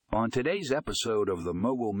On today's episode of the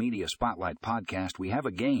Mogul Media Spotlight podcast, we have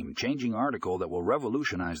a game-changing article that will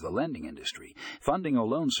revolutionize the lending industry. Fundingo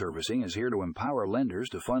Loan Servicing is here to empower lenders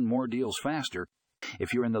to fund more deals faster.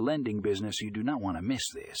 If you're in the lending business, you do not want to miss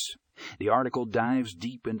this. The article dives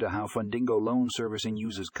deep into how Fundingo Loan Servicing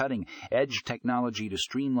uses cutting-edge technology to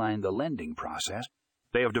streamline the lending process.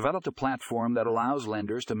 They have developed a platform that allows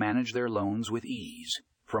lenders to manage their loans with ease,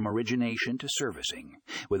 from origination to servicing.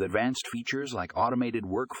 With advanced features like automated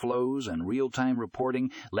workflows and real-time reporting,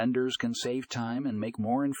 lenders can save time and make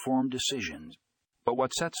more informed decisions. But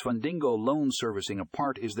what sets Fundingo Loan Servicing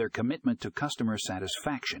apart is their commitment to customer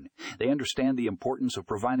satisfaction. They understand the importance of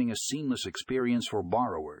providing a seamless experience for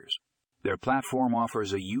borrowers. Their platform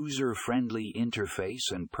offers a user-friendly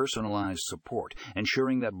interface and personalized support,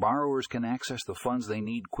 ensuring that borrowers can access the funds they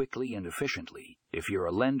need quickly and efficiently. If you're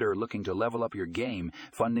a lender looking to level up your game,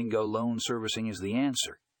 Fundingo Loan Servicing is the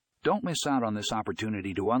answer. Don't miss out on this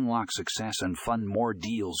opportunity to unlock success and fund more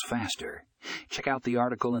deals faster. Check out the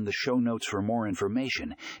article in the show notes for more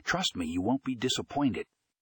information. Trust me, you won't be disappointed.